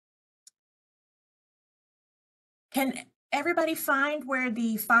Can everybody find where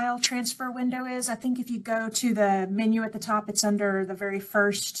the file transfer window is? I think if you go to the menu at the top, it's under the very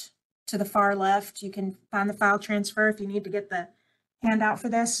first to the far left. You can find the file transfer if you need to get the handout for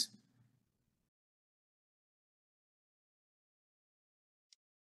this.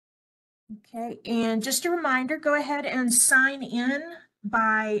 Okay, and just a reminder, go ahead and sign in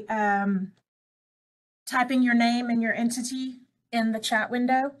by typing your name and your entity in the chat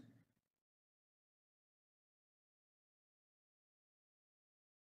window.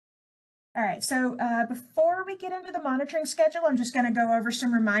 All right, so before we get into the monitoring schedule, I'm just going to go over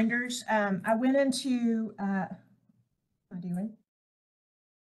some reminders. I went into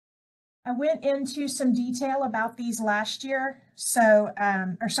some detail about these last year. So,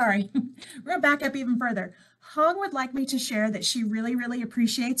 or sorry, we're going to back up even further. Hong would like me to share that she really, really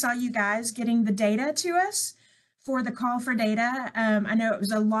appreciates all you guys getting the data to us for the call for data. I know it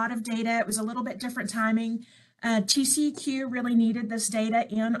was a lot of data. It was a little bit different timing. TCEQ really needed this data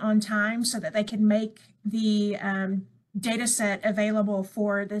in on time so that they could make the data set available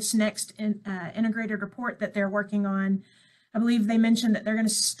for this next integrated report that they're working on. I believe they mentioned that they're going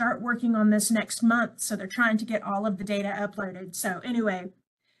to start working on this next month, so they're trying to get all of the data uploaded. So anyway,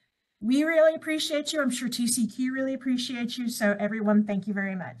 we really appreciate you. I'm sure TCEQ really appreciates you. So everyone, thank you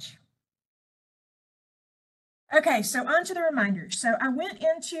very much. Okay, so on to the reminders. So I went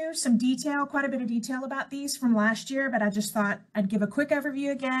into some detail, quite a bit of detail about these from last year, but I just thought I'd give a quick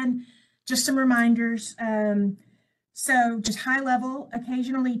overview again, just some reminders. So just high level,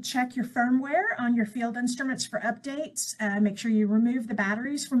 occasionally check your firmware on your field instruments for updates. Make sure you remove the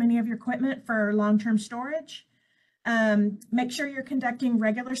batteries from any of your equipment for long-term storage. Make sure you're conducting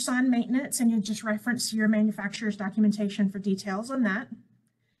regular SON maintenance, and you just reference your manufacturer's documentation for details on that.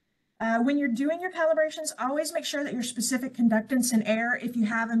 When you're doing your calibrations, always make sure that your specific conductance in air, if you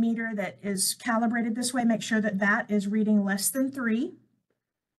have a meter that is calibrated this way, make sure that that is reading less than 3.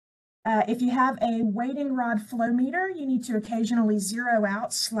 If you have a weighting rod flow meter, you need to occasionally zero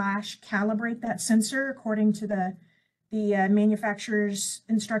out / calibrate that sensor according to the manufacturer's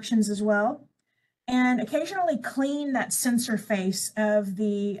instructions as well. And occasionally clean that sensor face of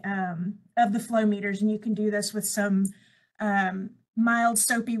the flow meters, and you can do this with some mild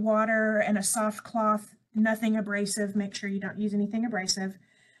soapy water and a soft cloth, nothing abrasive. Make sure you don't use anything abrasive.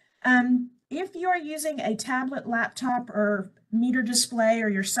 If you are using a tablet, laptop, or meter display or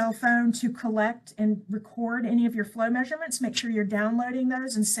your cell phone to collect and record any of your flow measurements, make sure you're downloading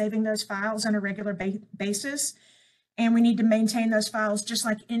those and saving those files on a regular basis. And we need to maintain those files just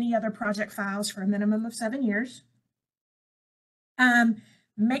like any other project files for a minimum of 7 years.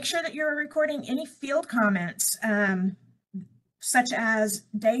 Make sure that you're recording any field comments, such as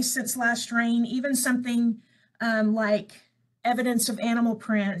days since last rain, even something like evidence of animal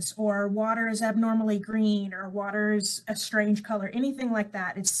prints, or water is abnormally green, or water is a strange color, anything like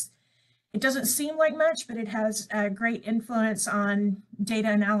that. It doesn't seem like much, but it has a great influence on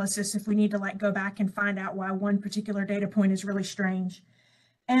data analysis if we need to go back and find out why one particular data point is really strange.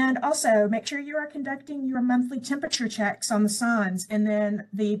 And also make sure you are conducting your monthly temperature checks on the SONs, and then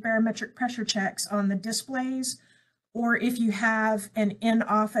the barometric pressure checks on the displays, or if you have an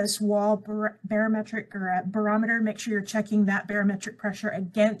in-office wall barometric or a barometer, make sure you're checking that barometric pressure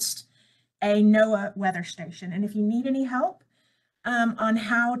against a NOAA weather station. And if you need any help on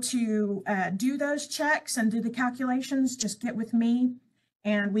how to do those checks and do the calculations, just get with me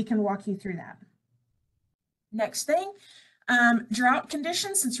and we can walk you through that. Next thing, drought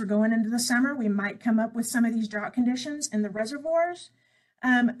conditions. Since we're going into the summer, we might come up with some of these drought conditions in the reservoirs.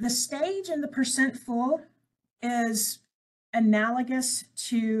 The stage and the percent full is analogous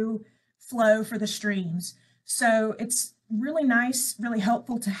to flow for the streams. So it's really nice, really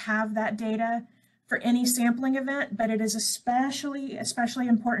helpful to have that data for any sampling event, but it is especially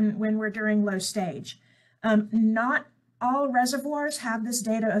important when we're during low stage. Not all reservoirs have this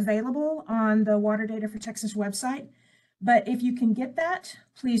data available on the Water Data for Texas website, but if you can get that,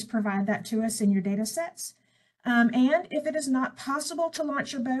 please provide that to us in your data sets. And if it is not possible to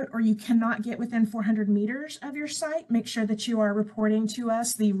launch your boat, or you cannot get within 400 meters of your site, make sure that you are reporting to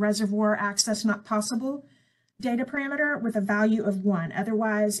us the reservoir access not possible data parameter with a value of 1.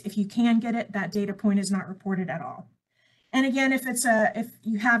 Otherwise, if you can get it, that data point is not reported at all. And again, if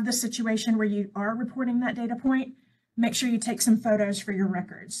you have the situation where you are reporting that data point, make sure you take some photos for your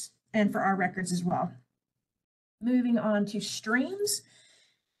records and for our records as well. Moving on to streams.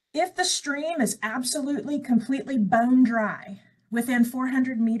 If the stream is absolutely, completely bone dry within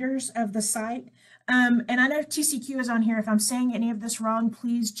 400 meters of the site, and I know TCEQ is on here. If I'm saying any of this wrong,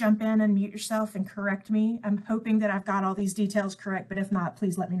 please jump in and mute yourself and correct me. I'm hoping that I've got all these details correct, but if not,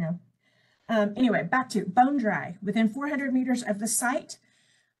 please let me know. Anyway, back to bone dry. Within 400 meters of the site,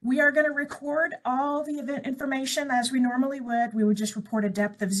 we are going to record all the event information as we normally would. We would just report a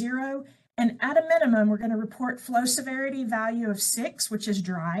depth of 0. And at a minimum, we're going to report flow severity value of 6, which is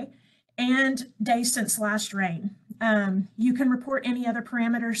dry, and days since last rain. You can report any other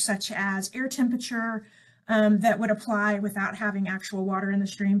parameters such as air temperature that would apply without having actual water in the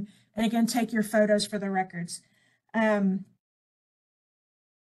stream. And again, take your photos for the records. One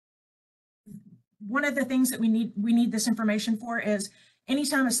of the things that we need this information for is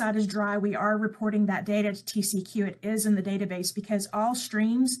anytime a site is dry, we are reporting that data to TCQ. It is in the database because all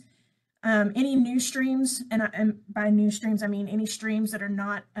streams, any new streams, and by new streams, I mean any streams that are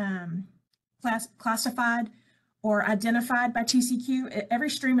not classified or identified by TCQ, every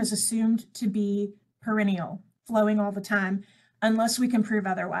stream is assumed to be perennial, flowing all the time, unless we can prove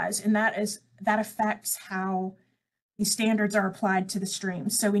otherwise. And that affects how the standards are applied to the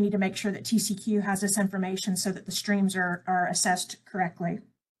streams. So we need to make sure that TCQ has this information so that the streams are assessed correctly.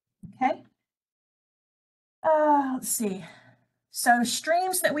 Okay. Let's see. So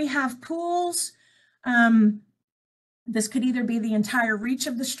streams that we have pools, this could either be the entire reach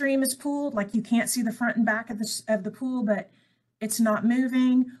of the stream is pooled, like you can't see the front and back of the pool, but it's not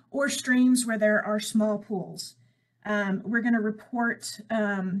moving, or streams where there are small pools. We're going to report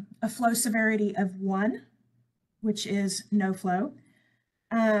a flow severity of 1, which is no flow.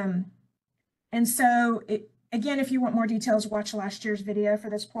 And so, again, if you want more details, watch last year's video for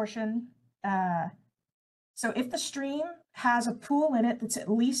this portion. So if the stream has a pool in it that's at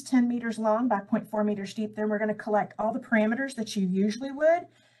least 10 meters long by 0.4 meters deep, then we're going to collect all the parameters that you usually would,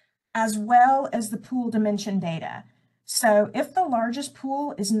 as well as the pool dimension data. So if the largest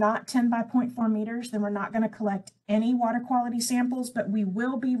pool is not 10 by 0.4 meters, then we're not going to collect any water quality samples, but we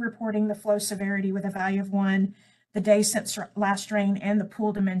will be reporting the flow severity with a value of 1, the day since last rain, and the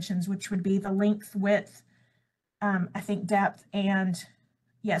pool dimensions, which would be the length, width, I think depth, and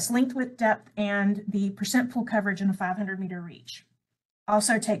yes, length, width, depth, and the percent pool coverage in a 500 meter reach.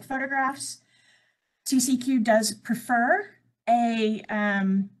 Also take photographs. TCQ does prefer a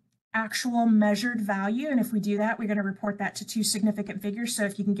actual measured value, and if we do that, we're going to report that to 2 significant figures. So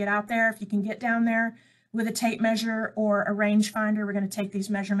if you can get out there, if you can get down there with a tape measure or a rangefinder, we're going to take these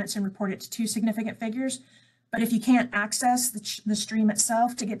measurements and report it to 2 significant figures. But if you can't access the stream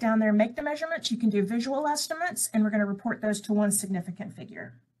itself to get down there and make the measurements, you can do visual estimates, and we're going to report those to 1 significant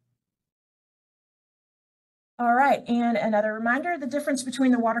figure. All right, and another reminder, the difference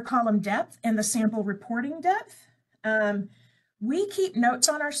between the water column depth and the sample reporting depth. We keep notes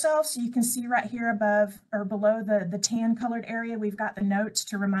on ourselves, so you can see right here above or below the tan colored area, we've got the notes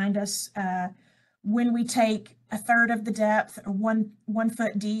to remind us when we take 1/3 of the depth, or one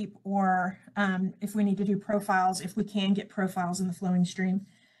foot deep, or if we need to do profiles, if we can get profiles in the flowing stream.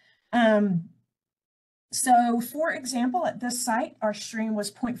 So for example, at this site, our stream was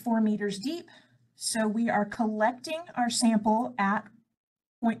 0.4 meters deep. So we are collecting our sample at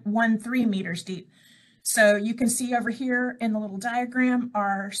 0.13 meters deep. So you can see over here in the little diagram,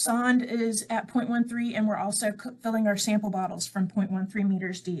 our sonde is at 0.13, and we're also filling our sample bottles from 0.13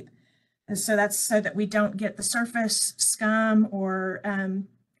 meters deep. And so that's so that we don't get the surface scum or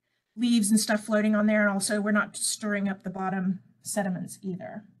leaves and stuff floating on there. And also we're not stirring up the bottom sediments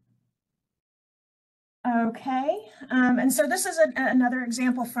either. Okay, and so this is another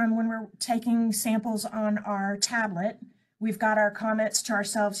example from when we're taking samples on our tablet. We've got our comments to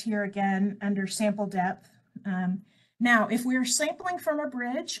ourselves here again under sample depth. Now, if we're sampling from a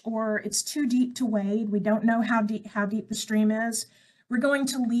bridge or it's too deep to wade, we don't know how deep the stream is, we're going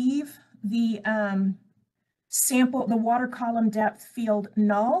to leave the the water column depth field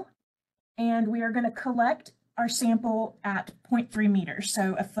null, and we are going to collect our sample at 0.3 meters,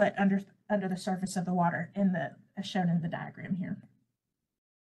 so a foot under the surface of the water as shown in the diagram here.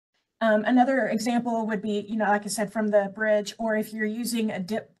 Another example would be, like I said, from the bridge, or if you're using a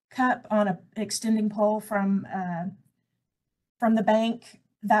dip cup on an extending pole from the bank,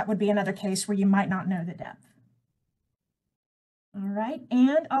 that would be another case where you might not know the depth. All right,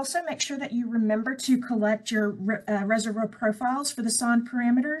 and also make sure that you remember to collect your reservoir profiles for the sonde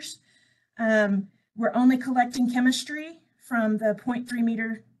parameters. We're only collecting chemistry from the 0.3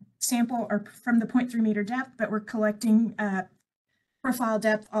 meter sample, or from the 0.3 meter depth, but we're collecting profile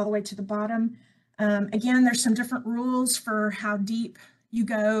depth all the way to the bottom. Again, there's some different rules for how deep you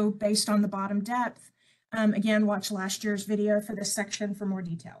go based on the bottom depth. Again, watch last year's video for this section for more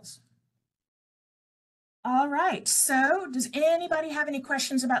details. All right, so does anybody have any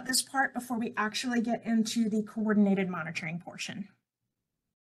questions about this part before we actually get into the coordinated monitoring portion?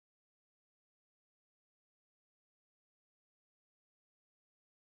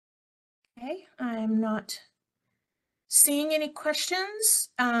 Okay, I'm not seeing any questions.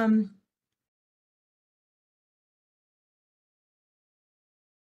 Okay,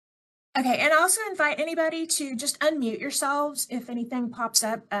 and also invite anybody to just unmute yourselves if anything pops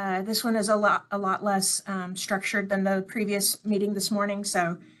up. This one is a lot less structured than the previous meeting this morning,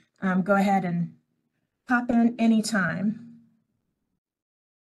 so go ahead and pop in anytime.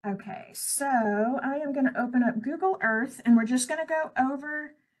 Okay, so I am going to open up Google Earth, and we're just going to go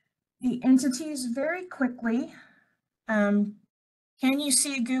over the entities very quickly. Can you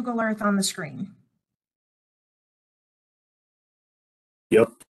see Google Earth on the screen? Yep.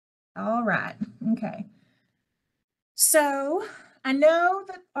 All right, okay. So I know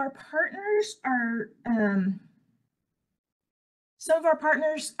that our partners are, some of our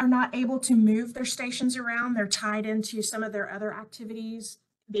partners are not able to move their stations around. They're tied into some of their other activities,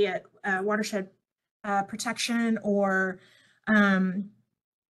 be it watershed protection or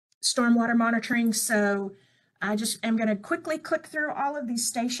stormwater monitoring. So I just am going to quickly click through all of these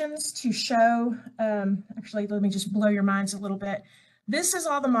stations to show, actually, let me just blow your minds a little bit. This is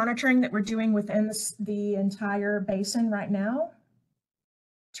all the monitoring that we're doing within the entire basin right now.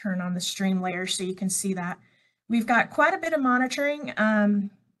 Turn on the stream layer so you can see that. We've got quite a bit of monitoring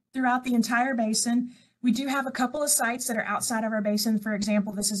throughout the entire basin. We do have a couple of sites that are outside of our basin. For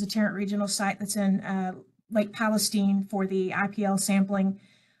example, this is a Tarrant Regional site that's in Lake Palestine for the IPL sampling.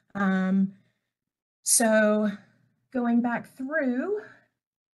 So going back through,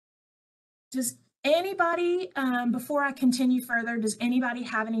 does anybody, before I continue further, does anybody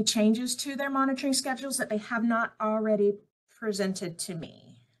have any changes to their monitoring schedules that they have not already presented to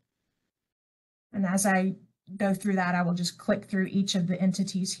me? And as I go through that, I will just click through each of the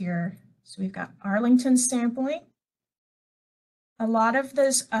entities here. So we've got Arlington sampling. A lot of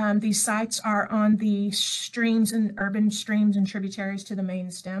this, these sites are on the streams and urban streams and tributaries to the main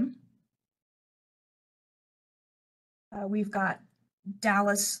stem. We've got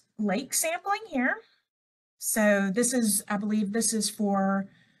Dallas Lake sampling here. So this is, I believe this is for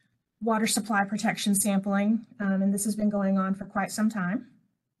water supply protection sampling, and this has been going on for quite some time.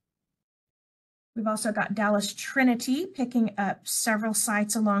 We've also got Dallas Trinity picking up several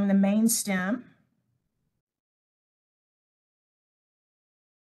sites along the main stem.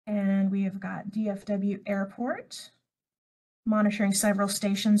 And we have got DFW Airport monitoring several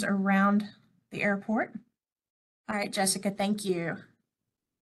stations around the airport. All right, Jessica, thank you.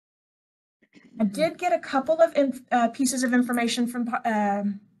 I did get a couple of pieces of information from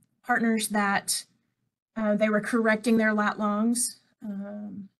partners that they were correcting their lat longs.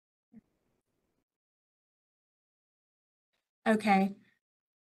 Okay.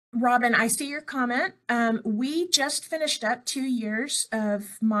 Robin, I see your comment. We just finished up 2 years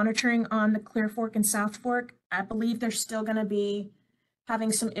of monitoring on the Clear Fork and South Fork. I believe they're still going to be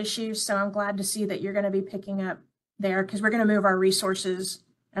having some issues, so I'm glad to see that you're going to be picking up there because we're going to move our resources,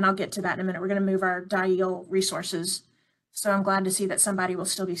 and I'll get to that in a minute. We're going to move our diel resources, so I'm glad to see that somebody will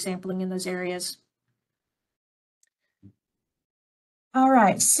still be sampling in those areas. All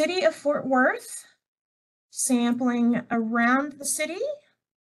right, City of Fort Worth, sampling around the city.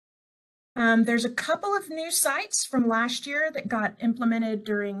 There's a couple of new sites from last year that got implemented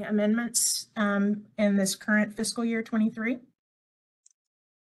during amendments in this current fiscal year 23.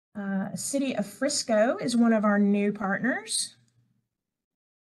 City of Frisco is one of our new partners,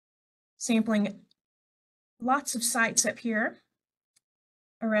 sampling lots of sites up here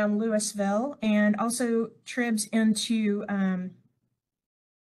around Louisville, and also tribs into,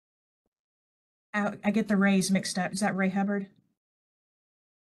 I get the Rays mixed up. Is that Ray Hubbard?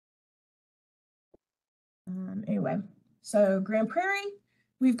 Anyway, so Grand Prairie,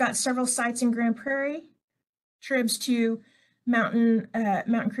 we've got several sites in Grand Prairie, tribs to Mountain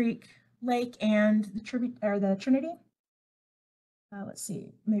Creek Lake and the Trinity. Let's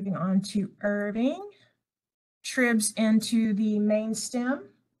see, moving on to Irving, tribs into the main stem.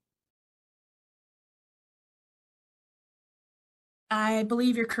 I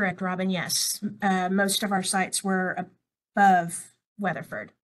believe you're correct, Robin. Yes, most of our sites were above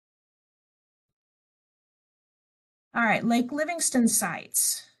Weatherford. All right, Lake Livingston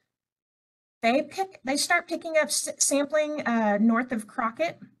sites. They start picking up sampling north of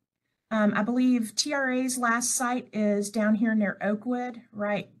Crockett. I believe TRA's last site is down here near Oakwood,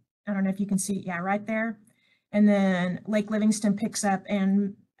 right? I don't know if you can see, yeah, right there. And then Lake Livingston picks up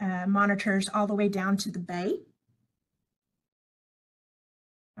and monitors all the way down to the bay.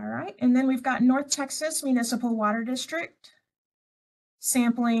 All right, and then we've got North Texas Municipal Water District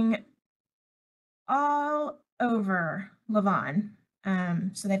sampling all over Lavon.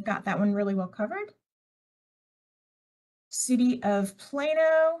 So they've got that one really well covered. City of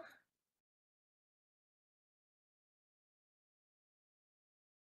Plano,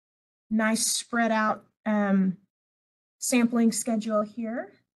 nice spread out sampling schedule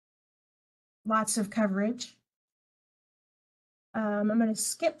here. Lots of coverage. I'm going to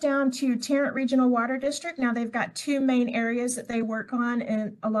skip down to Tarrant Regional Water District. Now they've got two main areas that they work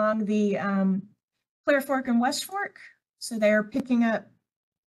on along the Clear Fork and West Fork. So they're picking up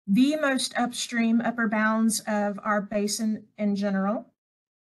the most upstream upper bounds of our basin in general.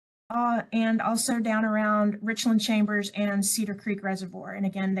 And also down around Richland Chambers and Cedar Creek Reservoir. And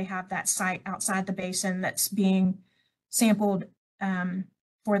again, they have that site outside the basin that's being sampled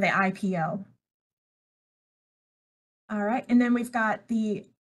for the IPO. All right, and then we've got the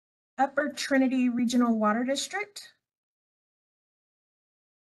Upper Trinity Regional Water District,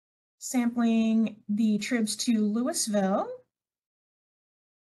 sampling the trips to Louisville.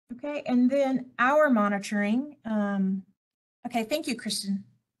 Okay, and then our monitoring. Okay, thank you, Kristen.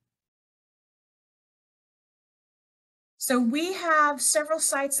 So we have several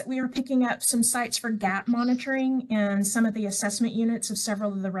sites that we are picking up, some sites for gap monitoring and some of the assessment units of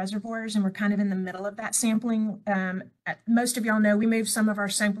several of the reservoirs, and we're kind of in the middle of that sampling. Most of y'all know we moved some of our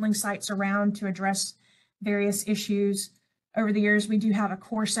sampling sites around to address various issues. Over the years, we do have a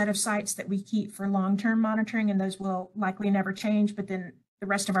core set of sites that we keep for long-term monitoring, and those will likely never change, but then the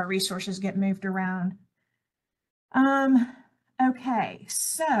rest of our resources get moved around. Okay,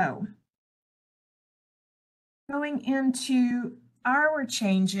 so going into our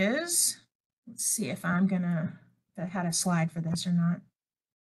changes, let's see if I had a slide for this or not.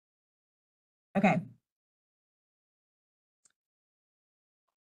 Okay.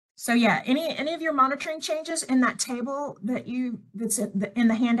 So yeah, any of your monitoring changes in that table that's in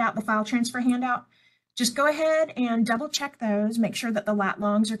the handout, the file transfer handout, just go ahead and double check those, make sure that the lat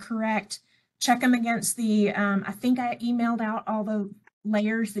longs are correct, check them against the, I think I emailed out all the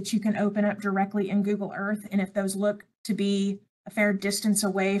layers that you can open up directly in Google Earth. And if those look to be a fair distance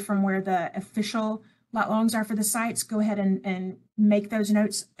away from where the official lat longs are for the sites, go ahead and make those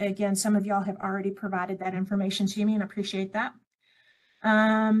notes. Again, some of y'all have already provided that information to me and I appreciate that.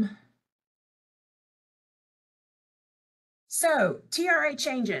 So TRA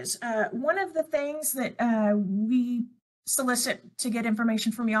changes. One of the things that we solicit to get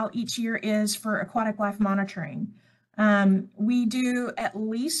information from y'all each year is for aquatic life monitoring. We do at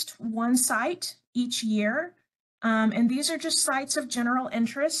least one site each year, and these are just sites of general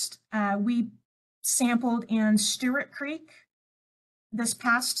interest. We sampled in Stewart Creek this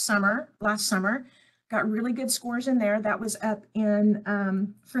last summer, got really good scores in there. That was up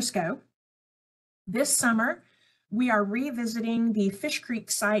in Frisco. This summer, we are revisiting the Fish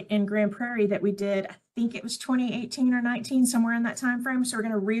Creek site in Grand Prairie that we did, I think it was 2018 or 19, somewhere in that time frame. So we're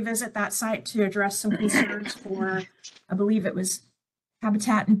going to revisit that site to address some concerns for, I believe it was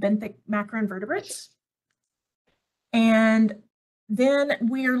habitat and benthic macroinvertebrates. And then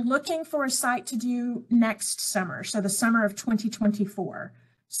we're looking for a site to do next summer, so the summer of 2024.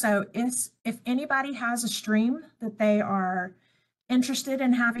 So if anybody has a stream that they are interested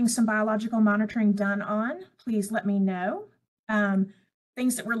in having some biological monitoring done on, please let me know.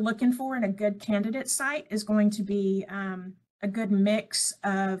 Things that we're looking for in a good candidate site is going to be a good mix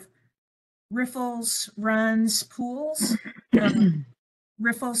of riffles, runs, pools,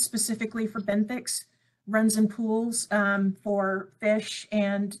 riffles specifically for benthics, runs and pools for fish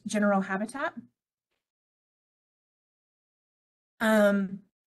and general habitat. And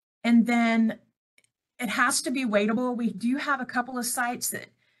then it has to be wadeable. We do have a couple of sites that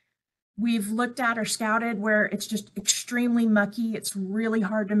we've looked at or scouted where it's just extremely mucky. It's really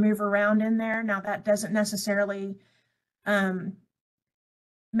hard to move around in there. Now that doesn't necessarily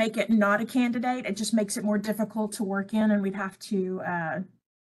make it not a candidate. It just makes it more difficult to work in, and we'd have to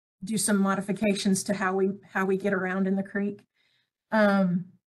do some modifications to how we get around in the creek.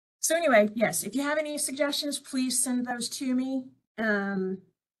 So anyway, yes, if you have any suggestions, please send those to me.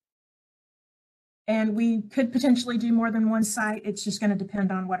 And we could potentially do more than one site. It's just going to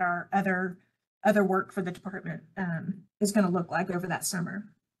depend on what our other work for the department is going to look like over that summer.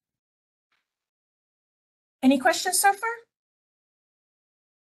 Any questions so far?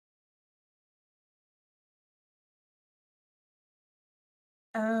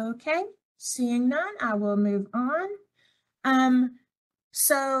 Okay, seeing none, I will move on.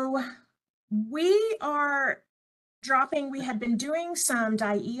 So we are dropping, we had been doing some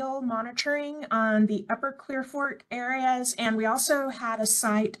diel monitoring on the upper Clear Fork areas, and we also had a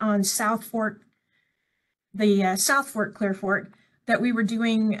site on South Fork, the South Fork Clear Fork, that we were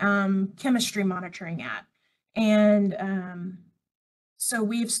doing chemistry monitoring at. And so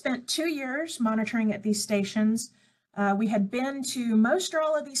we've spent 2 years monitoring at these stations. We had been to most or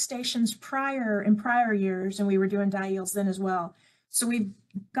all of these stations in prior years, and we were doing diels then as well. So we've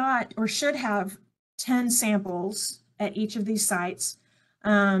got, or should have, 10 samples at each of these sites.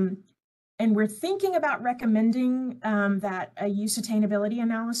 And we're thinking about recommending that a use attainability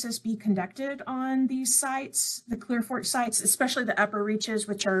analysis be conducted on these sites, the Clear Fork sites, especially the upper reaches,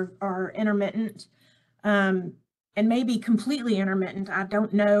 which are intermittent and maybe completely intermittent. I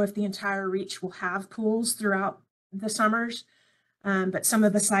don't know if the entire reach will have pools throughout the summers, but some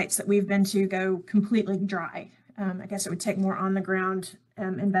of the sites that we've been to go completely dry. I guess it would take more on the ground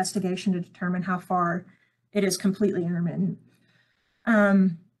investigation to determine how far it is completely intermittent.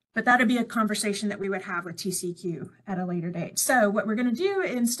 But that'd be a conversation that we would have with TCQ at a later date. So what we're going to do,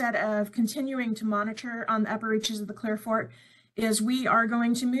 instead of continuing to monitor on the upper reaches of the Clear Fork, is we are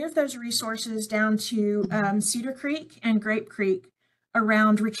going to move those resources down to Cedar Creek and Grape Creek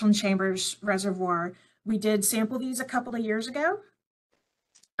around Richland Chambers Reservoir. We did sample these a couple of years ago.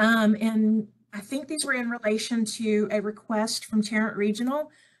 And I think these were in relation to a request from Tarrant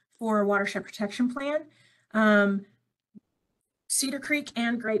Regional for a watershed protection plan. Cedar Creek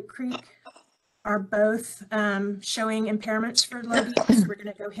and Grape Creek are both showing impairments for low beats. We're going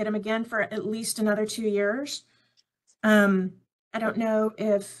to go hit them again for at least another 2 years. I don't know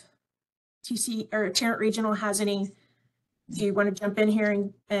if TC or Tarrant Regional has any. Do you want to jump in here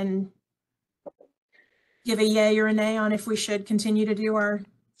and give a yay or a nay on if we should continue to do our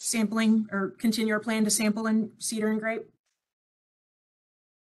sampling or continue our plan to sample in Cedar and Grape?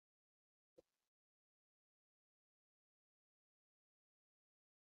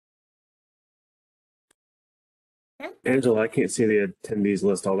 Angela, I can't see the attendees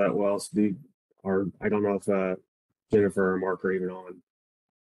list all that well. So I don't know if Jennifer or Mark are even on.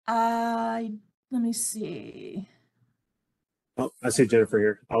 Let me see. Oh, I see Jennifer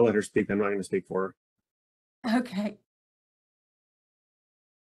here. I'll let her speak. I'm not going to speak for her. Okay.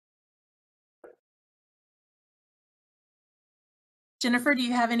 Jennifer, do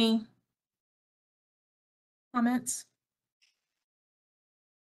you have any comments?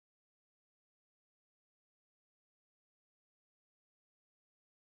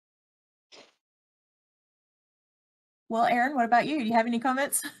 Well, Aaron, what about you? Do you have any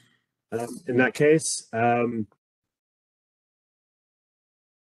comments? In that case, I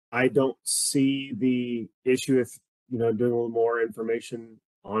don't see the issue if, doing a little more information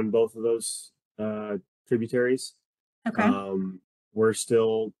on both of those tributaries. Okay. We're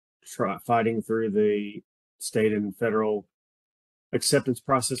still fighting through the state and federal acceptance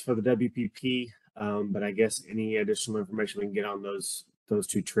process for the WPP. But I guess any additional information we can get on those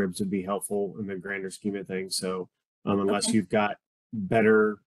two tribs would be helpful in the grander scheme of things. So unless you've got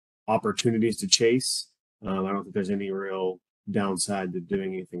better opportunities to chase, I don't think there's any real downside to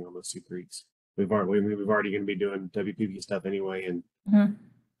doing anything on those two creeks. We've already going to be doing WPP stuff anyway, and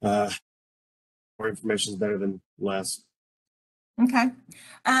more information is better than less. Okay.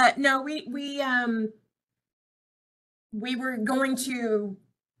 No, we were going to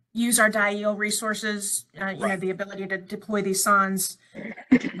use our DIEL resources, the ability to deploy these sondes.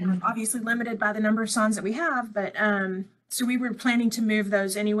 Obviously limited by the number of sondes that we have, but so we were planning to move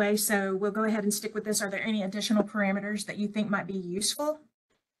those anyway. So we'll go ahead and stick with this. Are there any additional parameters that you think might be useful?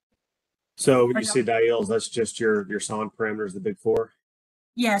 So when you say DIELs, that's just your sonde parameters, the big four?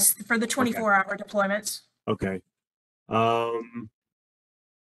 Yes, for the 24-hour deployments. Okay. I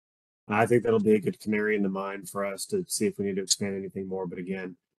think that'll be a good canary in the mine for us to see if we need to expand anything more. But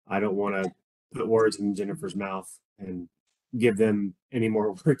again, I don't want to put words in Jennifer's mouth and give them any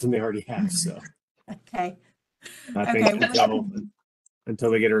more work than they already have. So, okay. I think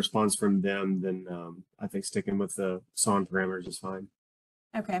until we get a response from them, then I think sticking with the sonde parameters is fine.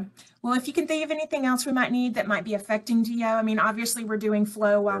 Okay. Well, if you can think of anything else we might need that might be affecting DO, I mean, obviously we're doing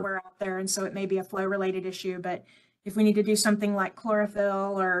flow while we're out there, and so it may be a flow related issue, but if we need to do something like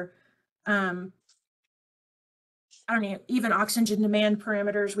chlorophyll or I don't know, even oxygen demand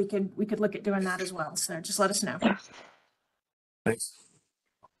parameters, we could look at doing that as well. So just let us know. Thanks.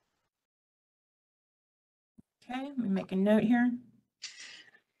 Okay, let me make a note here.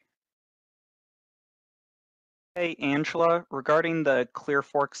 Hey, Angela, regarding the Clear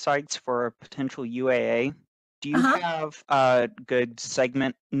Fork sites for a potential UAA, do you have a good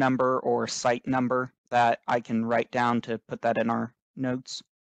segment number or site number that I can write down to put that in our notes?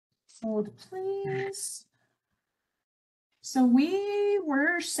 Hold, please. So we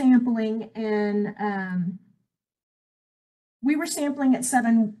were sampling in,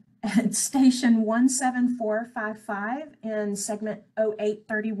 at station 17455 in segment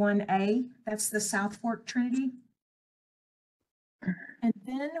 0831A. That's the South Fork Trinity. And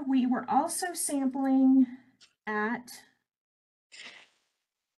then we were also sampling at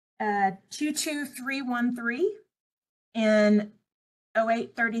 22313 in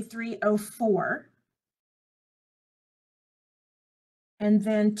 083304. And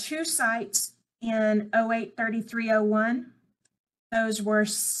then 2 sites in 083301. Those were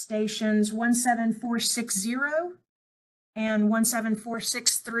stations 17460 and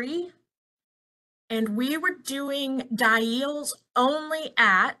 17463. And we were doing diels only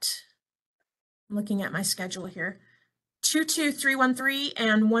at, I'm looking at my schedule here, 22313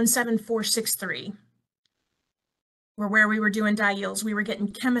 and 17463 were where we were doing diels. We were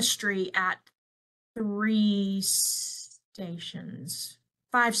getting chemistry at 3 stations.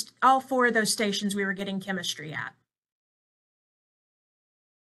 All 4 of those stations we were getting chemistry at.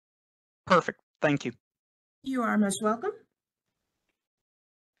 Perfect. Thank you. You are most welcome.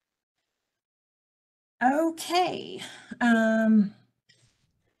 Okay.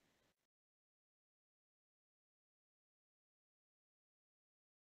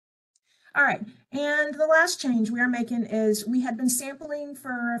 All right, and the last change we are making is we had been sampling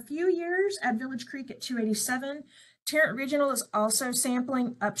for a few years at Village Creek at 287. Tarrant Regional is also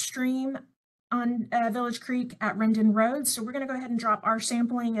sampling upstream on Village Creek at Rendon Road. So we're going to go ahead and drop our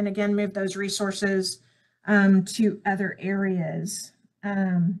sampling and again move those resources to other areas.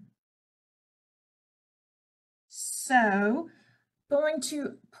 So going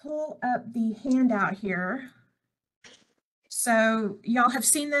to pull up the handout here. So y'all have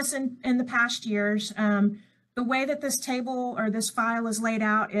seen this in the past years. The way that this table or this file is laid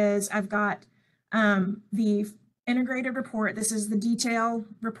out is I've got the integrated report. This is the detail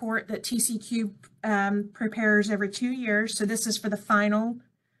report that TCQ prepares every 2 years. So this is for the final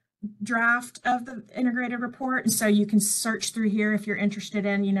draft of the integrated report. And so you can search through here if you're interested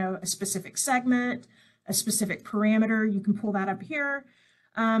in, you know, a specific segment, a specific parameter, you can pull that up here.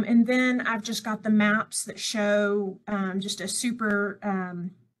 And then I've just got the maps that show just a super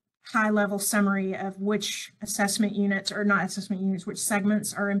high level summary of which assessment units, or not assessment units, which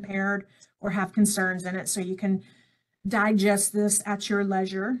segments are impaired or have concerns in it. So you can digest this at your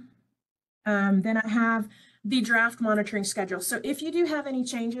leisure. Then I have the draft monitoring schedule. So if you do have any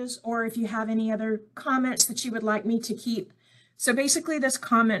changes or if you have any other comments that you would like me to keep, so basically this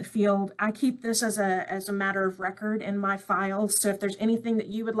comment field, I keep this as a matter of record in my files. So if there's anything that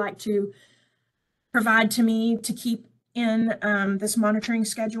you would like to provide to me to keep in this monitoring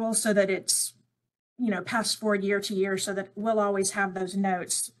schedule so that it's, you know, passed forward year to year so that we'll always have those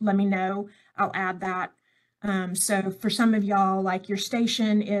notes, let me know, I'll add that. So for some of y'all, like your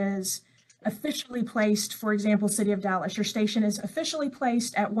station is officially placed, for example, City of Dallas, your station is officially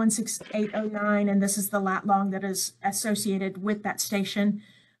placed at 16809, and this is the lat long that is associated with that station.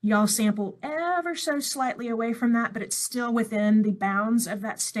 Y'all sample ever so slightly away from that, but it's still within the bounds of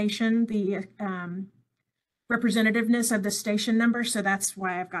that station, the representativeness of the station number. So that's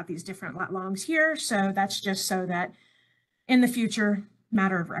why I've got these different lat longs here. So that's just so that in the future,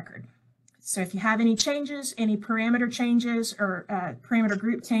 matter of record. So if you have any changes, any parameter changes or parameter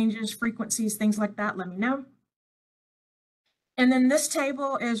group changes, frequencies, things like that, let me know. And then this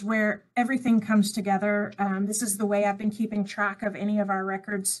table is where everything comes together. This is the way I've been keeping track of any of our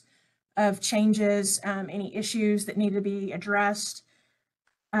records of changes, any issues that need to be addressed.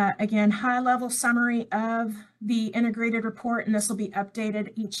 Again, high level summary of the integrated report, and this will be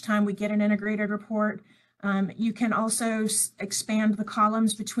updated each time we get an integrated report. You can also expand the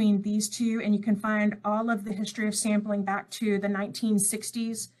columns between these two, and you can find all of the history of sampling back to the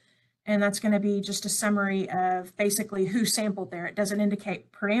 1960s. And that's going to be just a summary of basically who sampled there. It doesn't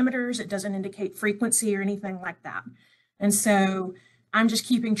indicate parameters, it doesn't indicate frequency or anything like that. And so I'm just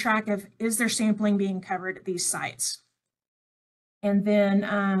keeping track of, is there sampling being covered at these sites? And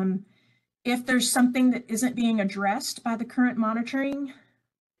then if there's something that isn't being addressed by the current monitoring,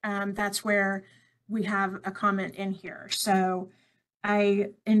 that's where we have a comment in here. So I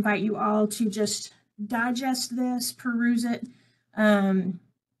invite you all to just digest this, peruse it.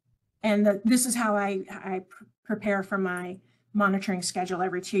 This is how I prepare for my monitoring schedule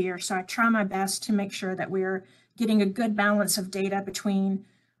every 2 years. So I try my best to make sure that we're getting a good balance of data between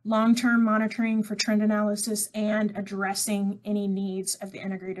long-term monitoring for trend analysis and addressing any needs of the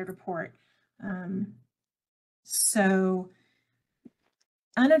integrated report. So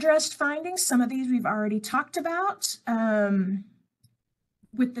unaddressed findings, some of these we've already talked about.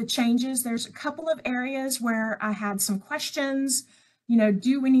 With the changes, there's a couple of areas where I had some questions. You know,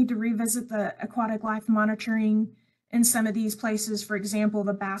 do we need to revisit the aquatic life monitoring in some of these places? For example,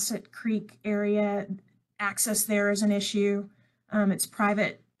 the Bassett Creek area, access there is an issue. It's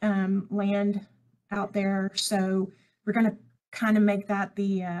private land out there. So we're going to kind of make that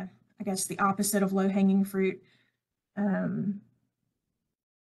the, I guess, the opposite of low-hanging fruit.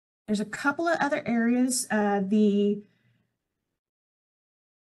 There's a couple of other areas. The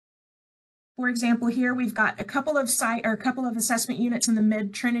For example, here we've got a couple of assessment units in the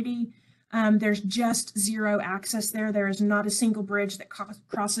mid-Trinity. There's just zero access there. There is not a single bridge that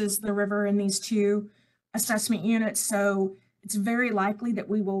crosses the river in these two assessment units. So it's very likely that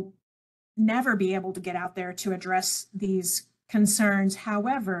we will never be able to get out there to address these concerns.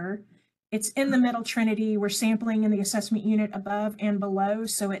 However, it's in the middle Trinity. We're sampling in the assessment unit above and below.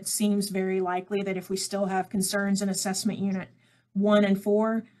 So it seems very likely that if we still have concerns in assessment unit 1 and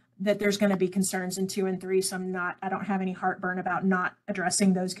 4, that there's going to be concerns in 2 and 3. So I don't have any heartburn about not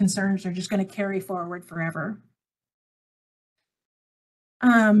addressing those concerns. They're just going to carry forward forever.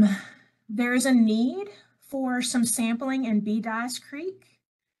 There is a need for some sampling in B. Dice Creek.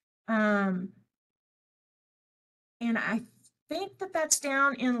 And I think that that's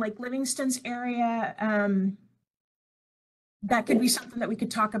down in Lake Livingston's area. That could be something that we could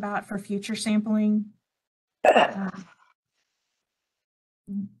talk about for future sampling.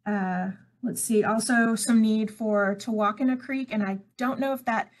 Let's see, also some need for Tawakona Creek, and I don't know if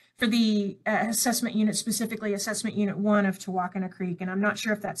that for the assessment unit, specifically assessment unit 1 of Tawakona Creek, and I'm not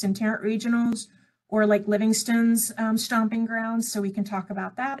sure if that's in Tarrant Regionals or Lake Livingston's stomping grounds, so we can talk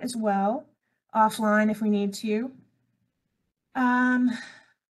about that as well offline if we need to. Let's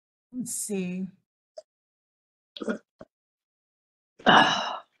see.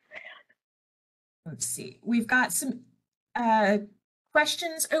 Let's see, we've got some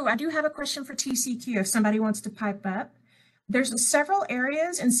questions. Oh, I do have a question for TCQ if somebody wants to pipe up. There's several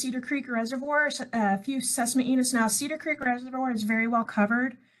areas in Cedar Creek Reservoir, a few assessment units now. Cedar Creek Reservoir is very well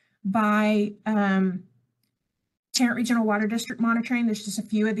covered by Tarrant Regional Water District monitoring. There's just a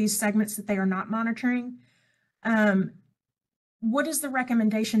few of these segments that they are not monitoring. What is the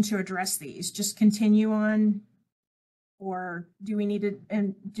recommendation to address these? Just continue on, or do we need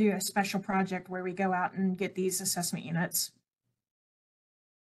to do a special project where we go out and get these assessment units?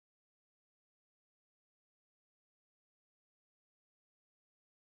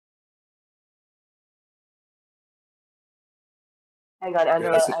 Hang on,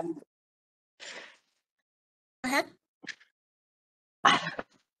 Angela. Go ahead.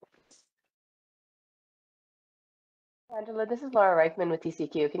 Angela, this is Laura Reichman with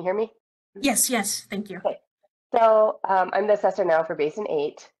TCQ. Can you hear me? Yes, yes, thank you. Okay. So I'm the assessor now for Basin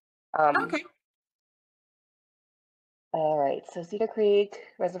 8. Okay. All right, so Cedar Creek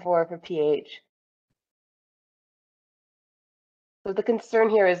Reservoir for pH. So the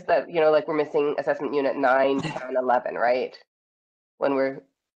concern here is that, like we're missing assessment unit 9, 10, 11, right? When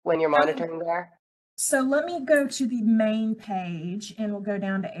you're monitoring there? So let me go to the main page and we'll go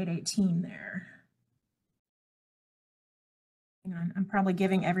down to 818 there. Hang on, I'm probably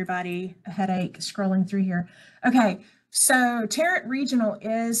giving everybody a headache scrolling through here. Okay, so Tarrant Regional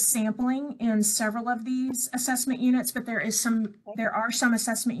is sampling in several of these assessment units, but there are some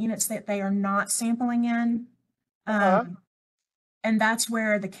assessment units that they are not sampling in. And that's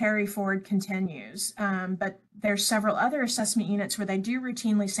where the carry forward continues. But there's several other assessment units where they do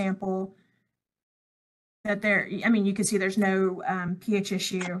routinely sample that you can see there's no pH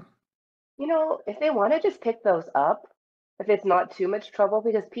issue. If they want to just pick those up, if it's not too much trouble,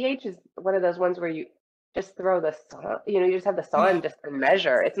 because pH is one of those ones where you just throw the sun, you just have the sun just to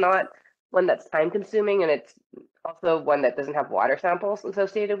measure. It's not one that's time consuming, and it's also one that doesn't have water samples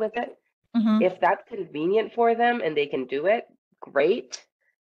associated with it. Mm-hmm. If that's convenient for them and they can do it, great.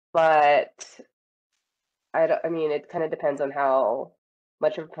 But it kind of depends on how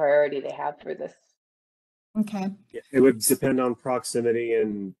much of a priority they have for this. Okay. It would depend on proximity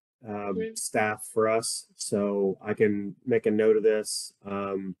and staff for us. So I can make a note of this.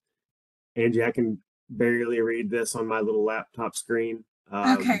 Angie, I can barely read this on my little laptop screen.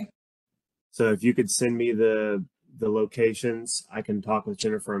 Okay. So if you could send me the locations, I can talk with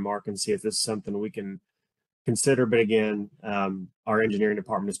Jennifer and Mark and see if this is something we can consider. But again, our engineering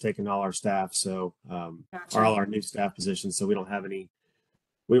department has taken all our staff, so Gotcha. all our new staff positions. So we don't have any.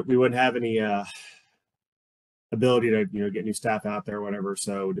 We wouldn't have any ability to get new staff out there or whatever.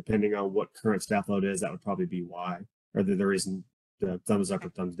 So depending on what current staff load is, that would probably be why, or the reason the thumbs up or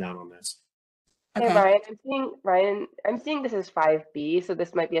thumbs down on this. Okay. Hey, Ryan, I'm seeing this as 5B, so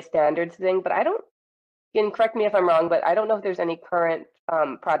this might be a standards thing, but I don't, you can correct me if I'm wrong, but I don't know if there's any current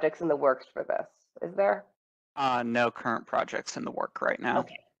projects in the works for this. Is there? No current projects in the work right now.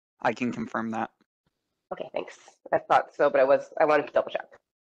 Okay. I can confirm that. Okay, thanks. I thought so, but I wanted to double check.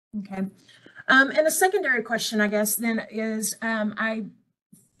 Okay. And a secondary question, I guess, then is, I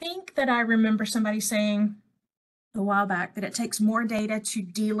think that I remember somebody saying a while back that it takes more data to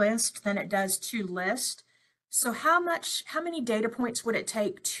delist than it does to list. So how many data points would it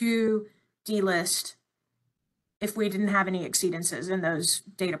take to delist if we didn't have any exceedances in those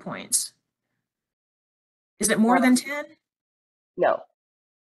data points? Is it more than 10? No.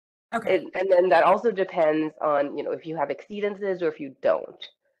 Okay. And then that also depends on, if you have exceedances or if you don't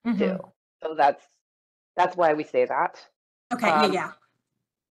too. So that's why we say that. Okay, yeah.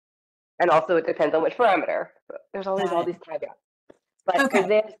 And also it depends on which parameter. There's always all these caveats. But for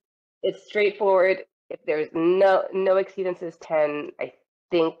this, it's straightforward. If there's no exceedances, 10, I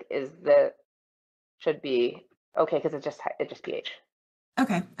think should be okay because it's just pH.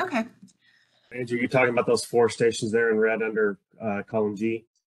 Okay. Andrew, you talking about those 4 stations there in red under column G?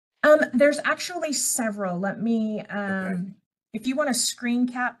 There's actually several. Let me, if you want to screen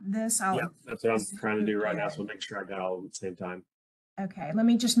cap this, Yeah, that's what I'm trying to do right now. So make sure I got all of them at the same time. Okay, let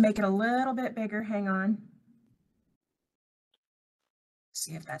me just make it a little bit bigger. Hang on.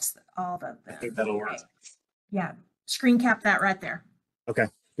 See if that's all the. I think that'll work. Yeah, screen cap that right there. Okay,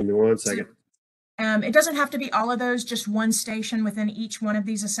 give me 1 second. It doesn't have to be all of those, just one station within each one of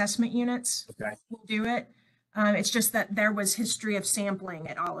these assessment units. Okay. We'll do it. It's just that there was history of sampling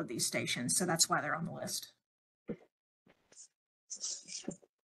at all of these stations, so that's why they're on the list.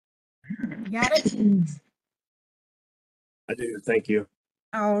 You got it? I do, thank you.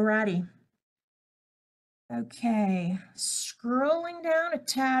 All righty. Okay, scrolling down a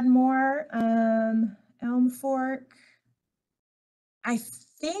tad more, Elm Fork. I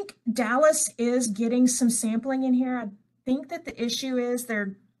think Dallas is getting some sampling in here. I think that the issue is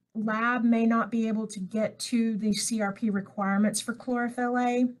their lab may not be able to get to the CRP requirements for chlorophyll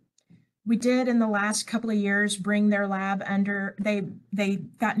A. We did in the last couple of years bring their lab under, they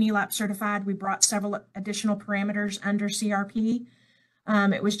got NELAP certified. We brought several additional parameters under CRP.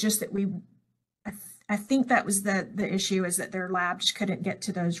 It was just that I think that was the issue, is that their lab just couldn't get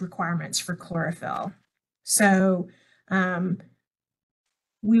to those requirements for chlorophyll. So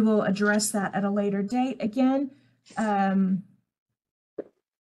we will address that at a later date again. All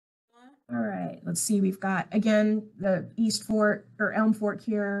right, let's see, we've got, again, the East Fork or Elm Fork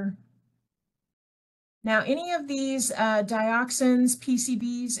here. Now, any of these dioxins,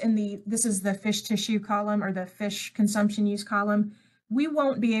 PCBs, this is the fish tissue column or the fish consumption use column, we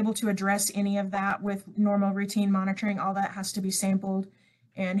won't be able to address any of that with normal routine monitoring. All that has to be sampled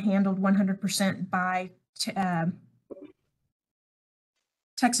and handled 100% by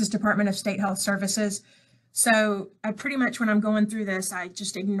Texas Department of State Health Services. So I pretty much, when I'm going through this, I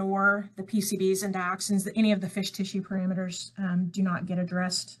just ignore the PCBs and dioxins. Any of the fish tissue parameters do not get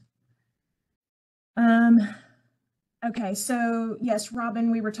addressed. Okay, so yes, Robin,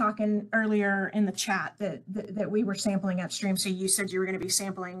 we were talking earlier in the chat that we were sampling upstream. So you said you were going to be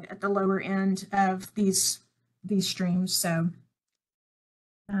sampling at the lower end of these streams. So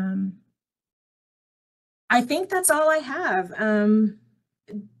I think that's all I have.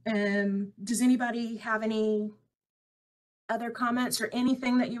 Does anybody have any other comments or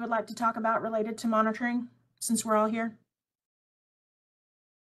anything that you would like to talk about related to monitoring, since we're all here?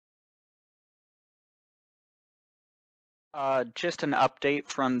 Just an update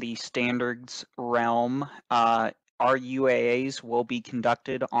from the standards realm. Our UAAs will be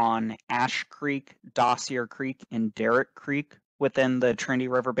conducted on Ash Creek, Dossier Creek, and Derrick Creek within the Trinity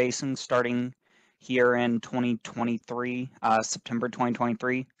River Basin starting here in 2023, September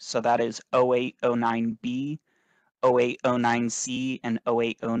 2023. So that is 0809B, 0809C, and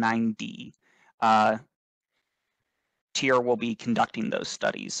 0809D. TIER will be conducting those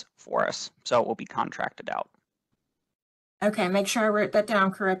studies for us, so it will be contracted out. Okay, make sure I wrote that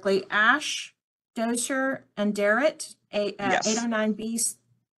down correctly. Ash, Dozier, and Derrick, Yes. 809B.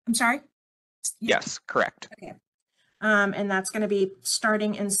 I'm sorry? Yes, correct. Okay. And that's going to be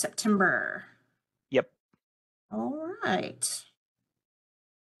starting in September. Yep. All right.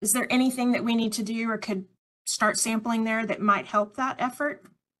 Is there anything that we need to do or could start sampling there that might help that effort?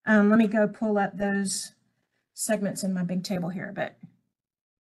 Let me go pull up those segments in my big table here, but.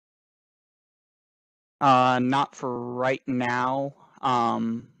 Not for right now.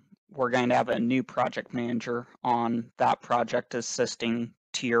 We're going to have a new project manager on that project assisting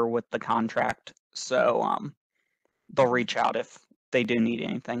TIER with the contract. So they'll reach out if they do need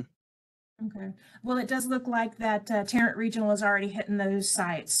anything. Okay. Well, it does look like that Tarrant Regional is already hitting those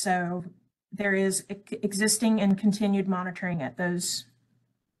sites. So there is existing and continued monitoring at those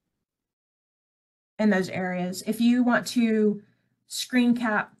in those areas. If you want to screen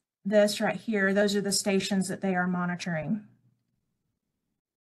cap this right here, those are the stations that they are monitoring.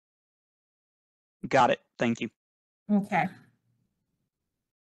 Got it. Thank you. Okay.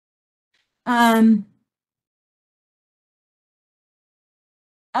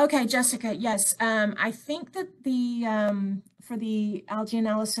 Okay, Jessica, yes. I think that the for the algae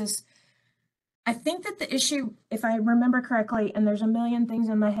analysis, I think that the issue, if I remember correctly, and there's a million things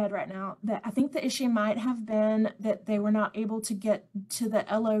in my head right now, that I think the issue might have been that they were not able to get to the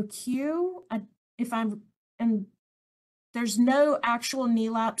LOQ. And there's no actual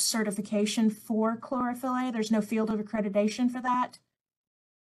NELAP certification for chlorophyll A. There's no field of accreditation for that.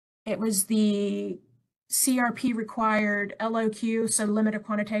 It was the CRP required LOQ, so limit of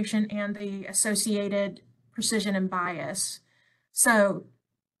quantitation, and the associated precision and bias. So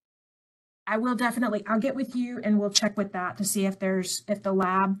I'll get with you and we'll check with that to see if the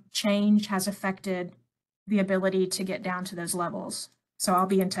lab change has affected the ability to get down to those levels. So I'll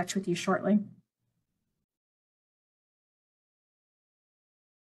be in touch with you shortly.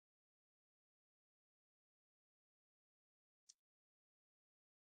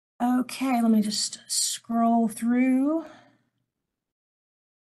 Okay, let me just scroll through.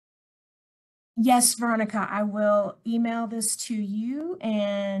 Yes, Veronica, I will email this to you.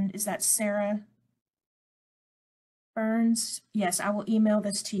 And is that Sarah Burns? Yes, I will email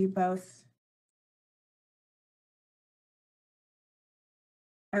this to you both.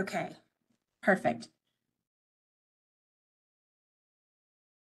 Okay, perfect.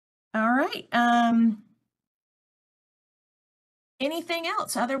 All right. Anything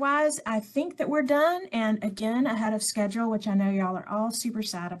else? Otherwise, I think that we're done. And again, ahead of schedule, which I know y'all are all super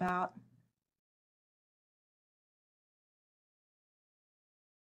sad about.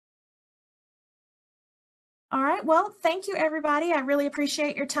 All right, well, thank you, everybody. I really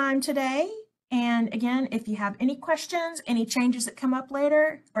appreciate your time today. And again, if you have any questions, any changes that come up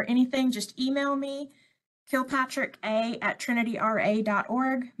later, or anything, just email me,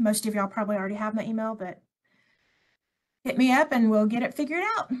 kilpatricka@trinityra.org. Most of y'all probably already have my email, but hit me up and we'll get it figured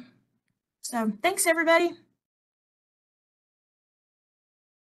out. So thanks, everybody.